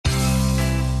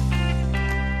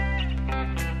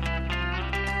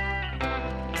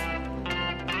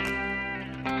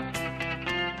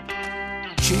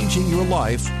changing your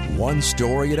life one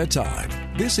story at a time.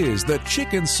 This is the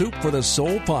Chicken Soup for the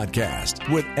Soul podcast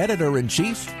with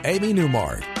Editor-in-Chief Amy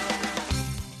Newmark.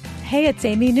 Hey, it's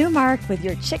Amy Newmark with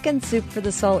your Chicken Soup for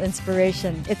the Soul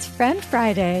inspiration. It's Friend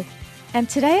Friday, and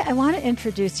today I want to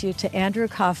introduce you to Andrew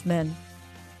Kaufman.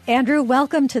 Andrew,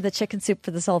 welcome to the Chicken Soup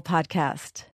for the Soul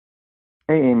podcast.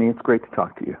 Hey, Amy, it's great to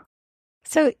talk to you.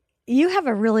 So you have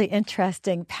a really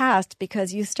interesting past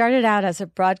because you started out as a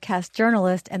broadcast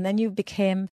journalist and then you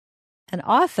became an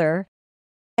author.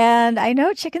 And I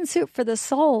know Chicken Soup for the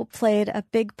Soul played a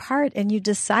big part in you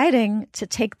deciding to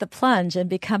take the plunge and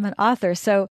become an author.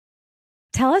 So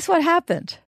tell us what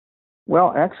happened.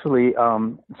 Well, actually,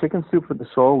 Chicken Soup for the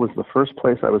Soul was the first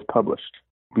place I was published.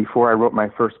 Before I wrote my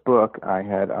first book, I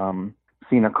had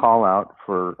seen a call out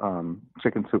for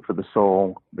Chicken Soup for the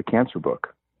Soul, the cancer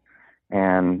book,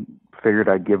 and figured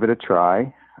I'd give it a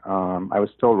try. I was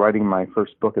still writing my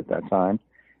first book at that time,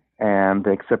 and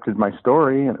they accepted my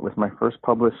story, and it was my first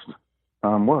published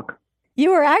work.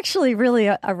 You were actually really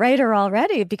a writer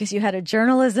already because you had a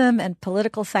journalism and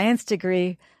political science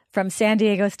degree from San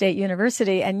Diego State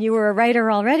University, and you were a writer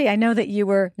already. I know that you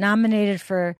were nominated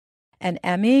for an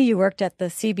Emmy. You worked at the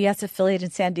CBS affiliate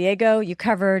in San Diego. You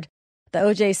covered the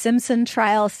O.J. Simpson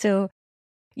trial. So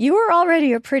you were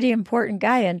already a pretty important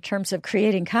guy in terms of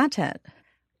creating content.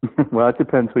 Well, it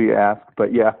depends who you ask.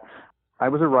 But yeah, I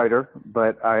was a writer,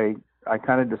 but I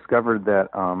kind of discovered that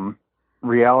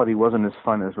reality wasn't as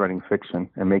fun as writing fiction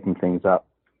and making things up.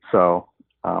 So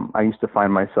I used to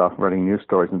find myself writing news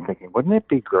stories and thinking, wouldn't it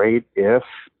be great if...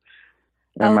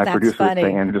 And my producer would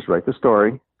say, Andrew, just write the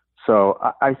story. So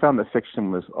I found that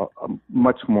fiction was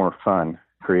much more fun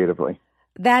creatively.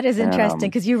 That is interesting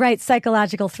because you write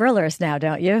psychological thrillers now,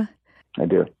 don't you? I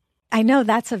do. I know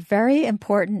that's a very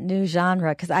important new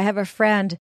genre because I have a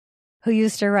friend who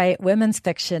used to write women's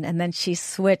fiction and then she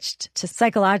switched to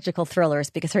psychological thrillers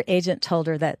because her agent told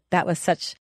her that that was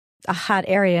such a hot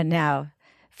area now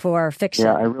for fiction.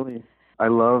 Yeah, I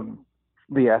love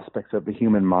the aspects of the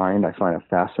human mind. I find it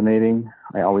fascinating.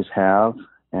 I always have.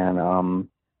 And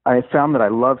I found that I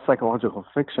love psychological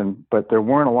fiction, but there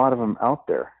weren't a lot of them out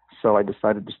there. So I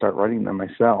decided to start writing them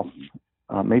myself,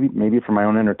 maybe for my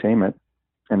own entertainment.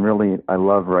 And really, I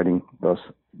love writing those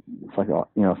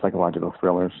psychological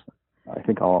thrillers. I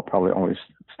think I'll probably always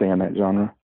stay in that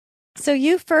genre. So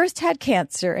you first had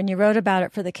cancer, and you wrote about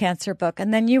it for the cancer book,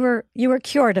 and then you were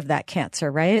cured of that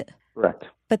cancer, right? Correct.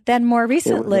 But then more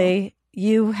recently,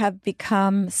 you have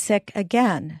become sick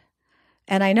again.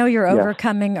 And I know you're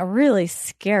overcoming a really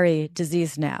scary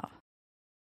disease now.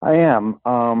 I am.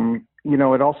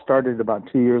 It all started about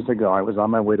 2 years ago. I was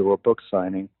on my way to a book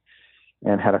signing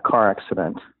and had a car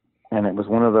accident. And it was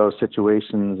one of those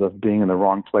situations of being in the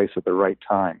wrong place at the right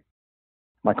time.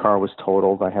 My car was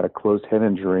totaled. I had a closed head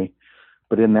injury.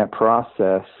 But in that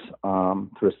process,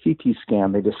 through a CT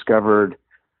scan, they discovered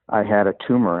I had a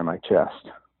tumor in my chest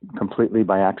completely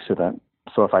by accident.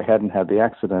 So if I hadn't had the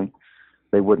accident,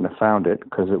 they wouldn't have found it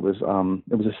because it was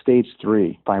a stage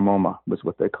 3 thymoma was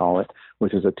what they call it,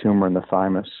 which is a tumor in the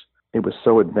thymus. It was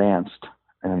so advanced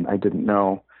and I didn't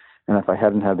know. And if I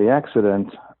hadn't had the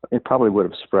accident, it probably would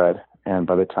have spread. And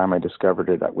by the time I discovered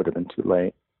it, that would have been too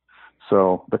late.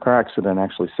 So the car accident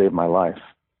actually saved my life.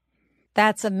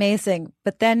 That's amazing.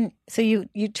 But then, so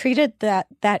you treated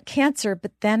that cancer,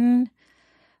 but then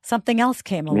something else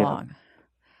came along.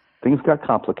 Things got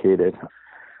complicated.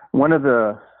 One of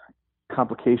the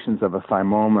complications of a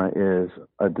thymoma is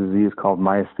a disease called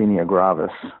myasthenia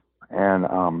gravis,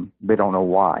 and they don't know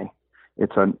why.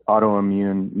 It's an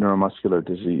autoimmune neuromuscular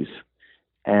disease.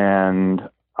 And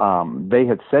they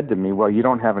had said to me, well, you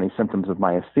don't have any symptoms of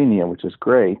myasthenia, which is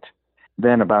great.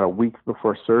 Then about a week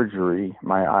before surgery,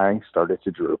 my eye started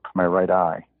to droop, my right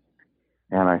eye.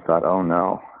 And I thought, oh,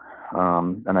 no.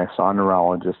 And I saw a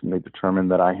neurologist, and they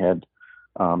determined that I had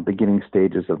beginning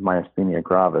stages of myasthenia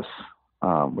gravis,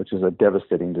 which is a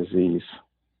devastating disease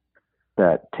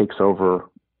that takes over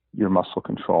your muscle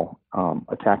control,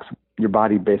 attacks your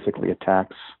body, basically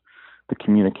attacks the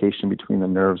communication between the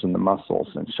nerves and the muscles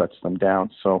and shuts them down.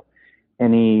 So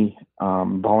any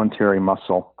voluntary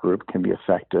muscle group can be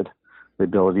affected. The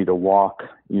ability to walk,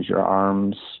 use your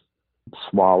arms,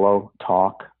 swallow,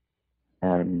 talk,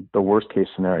 and the worst case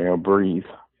scenario, breathe.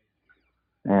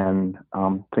 And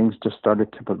things just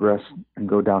started to progress and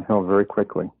go downhill very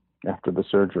quickly after the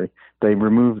surgery. They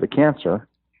removed the cancer,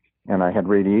 and I had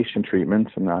radiation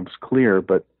treatments, and I was clear,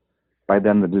 but by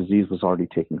then the disease was already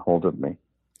taking hold of me.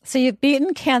 So you've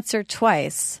beaten cancer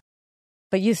twice,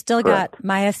 but you still got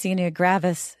myasthenia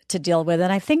gravis to deal with.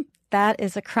 And I think that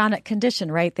is a chronic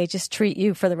condition, right? They just treat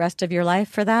you for the rest of your life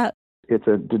for that? it's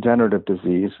a degenerative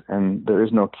disease, and there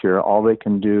is no cure. All they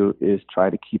can do is try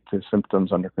to keep the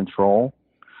symptoms under control,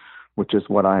 which is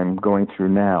what I'm going through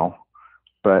now.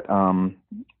 But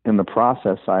in the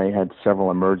process, I had several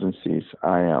emergencies.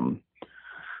 I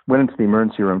went into the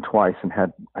emergency room twice and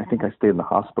I think I stayed in the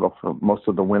hospital for most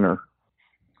of the winter,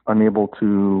 unable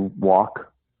to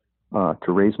walk,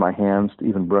 to raise my hands, to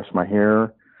even brush my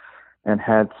hair, and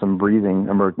had some breathing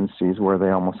emergencies where they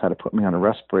almost had to put me on a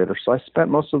respirator. So I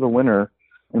spent most of the winter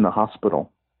in the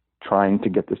hospital trying to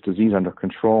get this disease under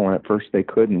control, and at first they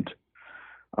couldn't.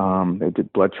 They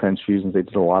did blood transfusions, they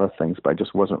did a lot of things, but I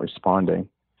just wasn't responding.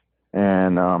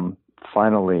 And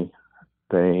finally,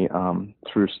 they,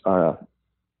 through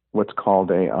what's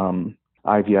called a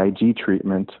IVIG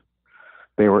treatment,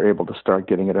 they were able to start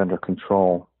getting it under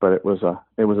control. But it was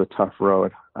a tough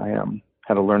road. I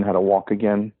had to learn how to walk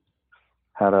again,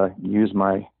 how to use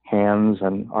my hands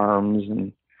and arms,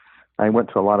 and I went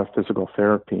to a lot of physical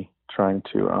therapy trying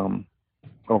to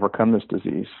overcome this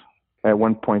disease. At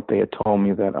one point, they had told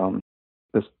me that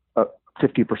this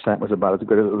 50% was about as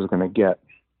good as it was going to get,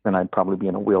 and I'd probably be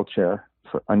in a wheelchair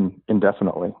for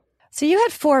indefinitely. So you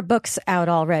had 4 books out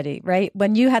already, right?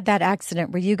 When you had that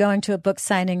accident, were you going to a book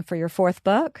signing for your 4th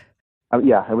book?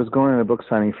 Yeah, I was going to a book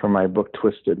signing for my book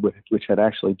Twisted, which had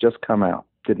actually just come out.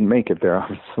 Didn't make it there,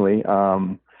 obviously.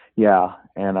 Yeah,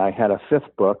 and I had a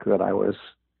 5th book that I was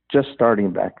just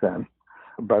starting back then.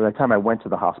 By the time I went to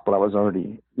the hospital, I was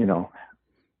already,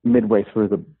 midway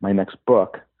through my next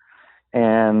book,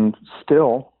 and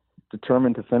still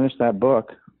determined to finish that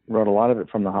book. Wrote a lot of it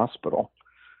from the hospital.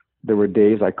 There were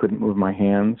days I couldn't move my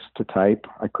hands to type.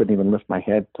 I couldn't even lift my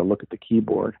head to look at the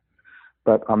keyboard.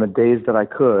 But on the days that I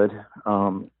could,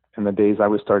 and the days I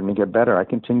was starting to get better, I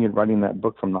continued writing that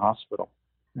book from the hospital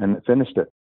and finished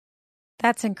it.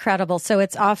 That's incredible. So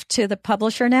it's off to the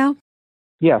publisher now?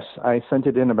 Yes, I sent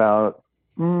it in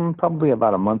probably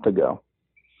about a month ago.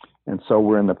 And so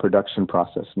we're in the production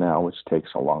process now, which takes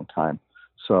a long time.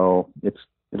 So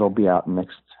it'll be out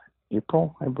next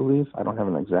April, I believe. I don't have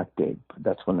an exact date, but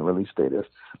that's when the release date is.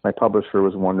 My publisher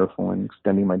was wonderful in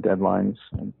extending my deadlines,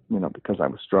 and, because I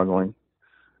was struggling.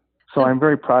 So I'm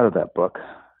very proud of that book.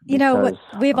 We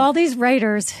have all these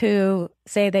writers who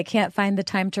say they can't find the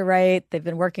time to write. They've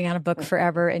been working on a book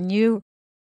forever, and you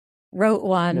wrote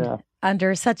one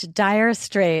under such dire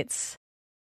straits.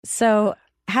 So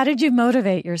how did you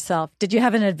motivate yourself? Did you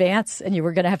have an advance and you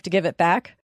were going to have to give it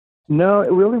back? No,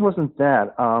 it really wasn't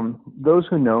that. Those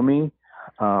who know me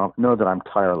know that I'm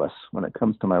tireless when it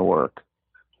comes to my work.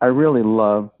 I really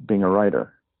love being a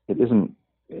writer. It isn't,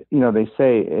 they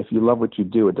say if you love what you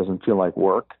do, it doesn't feel like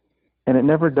work. And it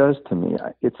never does to me.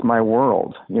 It's my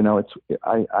world.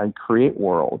 I create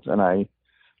worlds, and I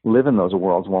live in those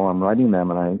worlds while I'm writing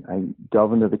them, and I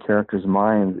delve into the characters'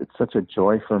 minds. It's such a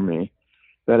joy for me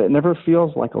that it never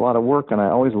feels like a lot of work, and I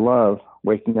always love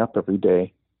waking up every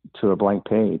day to a blank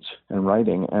page and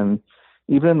writing. And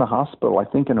even in the hospital, I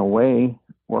think in a way,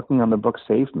 working on the book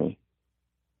saved me.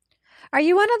 Are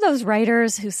you one of those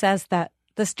writers who says that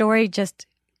the story just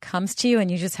comes to you and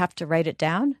you just have to write it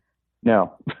down?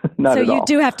 No, not at all. So you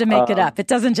do have to make it up. It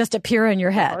doesn't just appear in your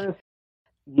head.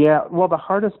 The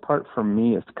hardest part for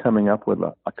me is coming up with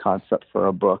a concept for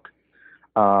a book.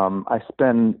 I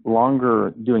spend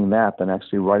longer doing that than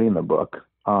actually writing the book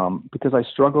because I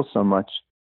struggle so much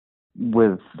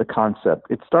with the concept.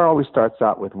 It always starts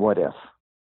out with what if.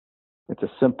 It's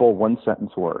a simple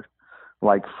one-sentence word.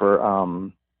 Like for,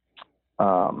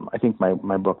 I think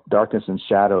my book, Darkness and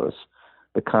Shadows,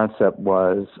 the concept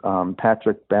was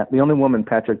the only woman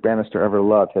Patrick Bannister ever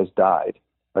loved has died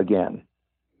again.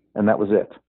 And that was it.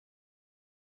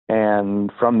 And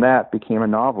from that became a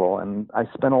novel. And I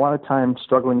spent a lot of time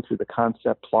struggling through the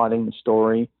concept, plotting the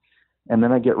story, and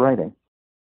then I get writing.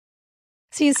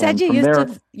 So you said you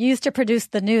used to produce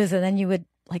the news, and then you would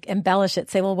embellish it,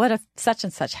 say, well, what if such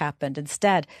and such happened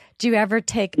instead? Do you ever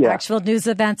take actual news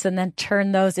events and then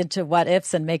turn those into what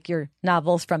ifs and make your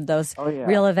novels from those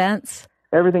real events?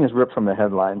 Everything is ripped from the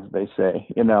headlines, they say.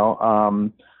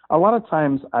 A lot of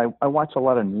times I watch a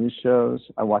lot of news shows.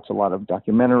 I watch a lot of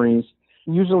documentaries.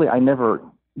 Usually I never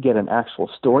get an actual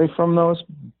story from those,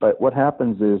 but what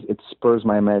happens is it spurs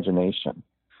my imagination.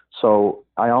 So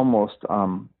I almost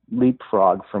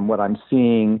leapfrog from what I'm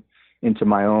seeing into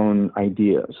my own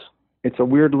ideas. It's a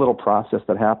weird little process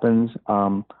that happens,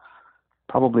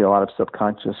 probably a lot of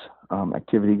subconscious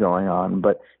activity going on,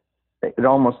 but it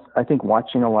almost, I think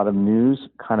watching a lot of news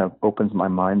kind of opens my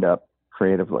mind up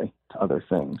creatively to other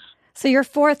things. So your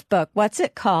 4th book, what's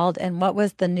it called, and what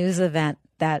was the news event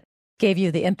that gave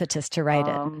you the impetus to write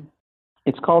it?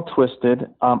 It's called Twisted.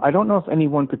 I don't know if any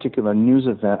one particular news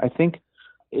event. I think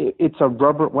it's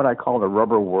what I call the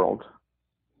rubber world,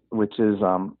 which is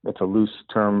it's a loose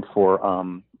term for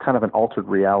kind of an altered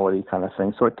reality kind of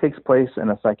thing. So it takes place in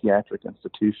a psychiatric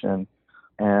institution,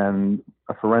 and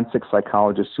a forensic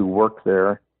psychologist who works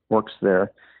there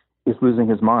is losing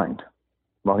his mind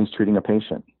while he's treating a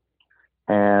patient.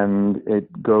 And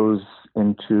it goes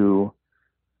into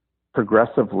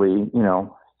progressively,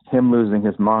 him losing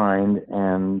his mind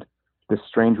and this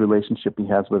strange relationship he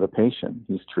has with a patient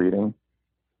he's treating.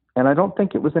 And I don't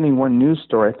think it was any one news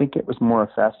story. I think it was more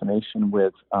a fascination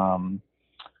with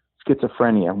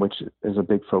schizophrenia, which is a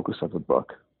big focus of the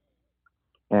book,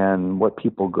 and what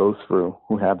people go through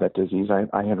who have that disease.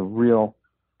 I had a real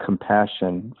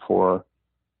compassion for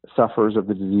sufferers of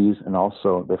the disease and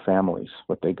also their families,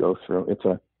 what they go through. It's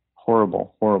a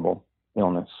horrible, horrible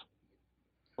illness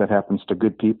that happens to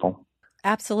good people.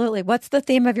 Absolutely. What's the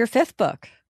theme of your fifth book?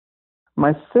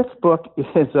 My fifth book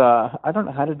is, I don't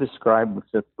know how to describe the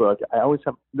fifth book.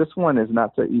 This one is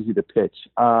not so easy to pitch.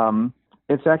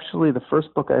 It's actually the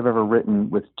first book I've ever written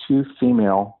with two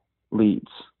female leads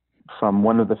from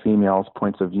one of the females'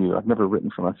 points of view. I've never written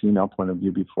from a female point of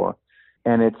view before.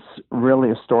 And it's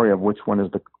really a story of which one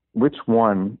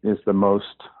is the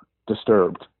most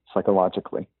disturbed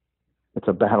psychologically. It's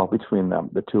a battle between them,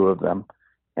 the two of them.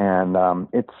 And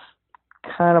it's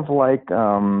kind of like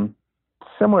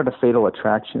similar to Fatal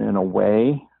Attraction in a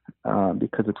way,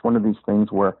 because it's one of these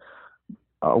things where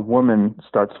a woman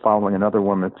starts following another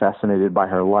woman, fascinated by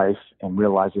her life, and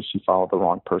realizes she followed the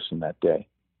wrong person that day,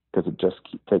 because it just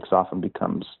takes off and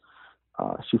becomes,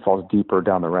 she falls deeper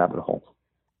down the rabbit hole.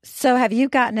 So have you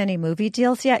gotten any movie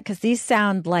deals yet? Because these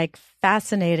sound like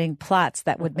fascinating plots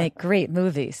that would make great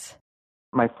movies.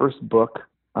 My first book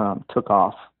took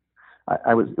off.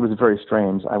 It was very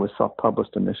strange. I was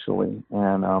self-published initially,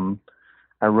 and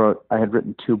I had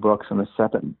written two books, and the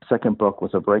second book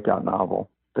was a breakout novel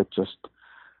that just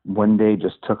one day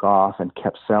just took off and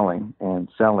kept selling and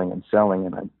selling and selling,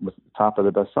 and I was at the top of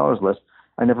the bestsellers list.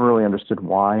 I never really understood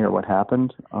why or what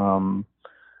happened,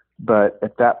 but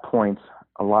at that point,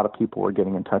 a lot of people were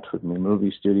getting in touch with me,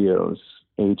 movie studios,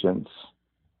 agents.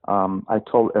 I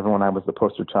told everyone I was the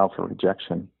poster child for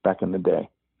rejection back in the day,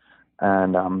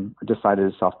 and I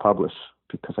decided to self-publish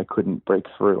because I couldn't break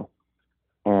through.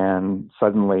 And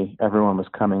suddenly everyone was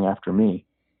coming after me,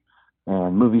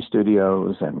 and movie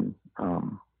studios and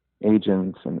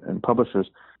agents and publishers.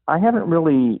 I haven't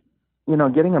really,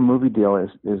 getting a movie deal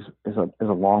is a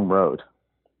long road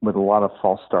with a lot of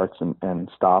false starts and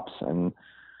stops and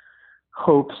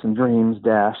hopes and dreams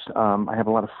dashed. I have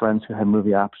a lot of friends who had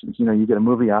movie options. You get a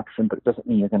movie option, but it doesn't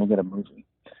mean you're going to get a movie.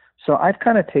 So I've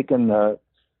kind of taken the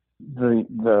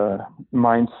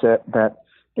mindset that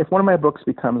if one of my books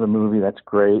becomes a movie, that's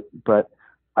great, but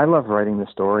I love writing the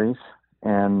stories,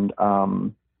 and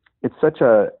it's such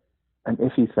an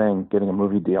iffy thing getting a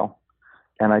movie deal.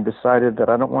 And I decided that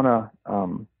I don't want to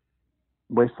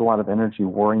waste a lot of energy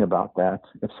worrying about that.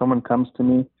 If someone comes to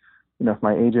me, if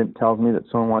my agent tells me that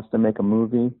someone wants to make a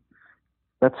movie,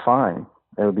 that's fine.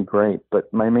 It would be great.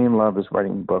 But my main love is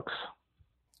writing books.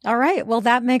 All right. Well,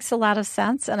 that makes a lot of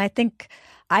sense. And I think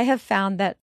I have found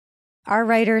that our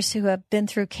writers who have been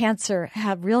through cancer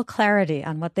have real clarity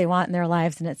on what they want in their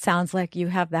lives. And it sounds like you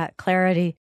have that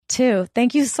clarity too.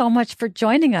 Thank you so much for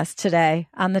joining us today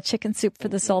on the Chicken Soup for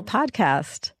the Soul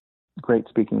podcast. Great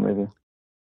speaking with you.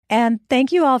 And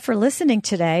thank you all for listening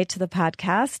today to the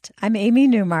podcast. I'm Amy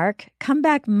Newmark. Come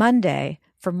back Monday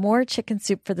for more Chicken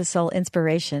Soup for the Soul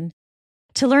inspiration.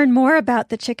 To learn more about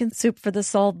the Chicken Soup for the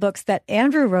Soul books that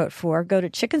Andrew wrote for, go to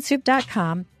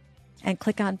chickensoup.com and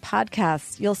click on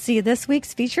podcasts. You'll see this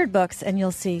week's featured books, and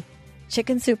you'll see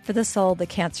Chicken Soup for the Soul, the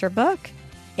cancer book,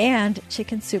 and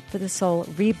Chicken Soup for the Soul,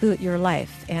 Reboot Your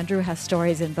Life. Andrew has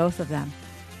stories in both of them.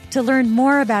 To learn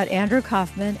more about Andrew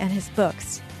Kaufman and his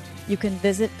books, you can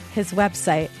visit his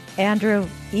website,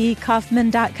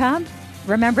 andrewekaufman.com.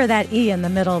 Remember that E in the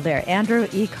middle there,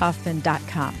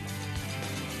 andrewekaufman.com.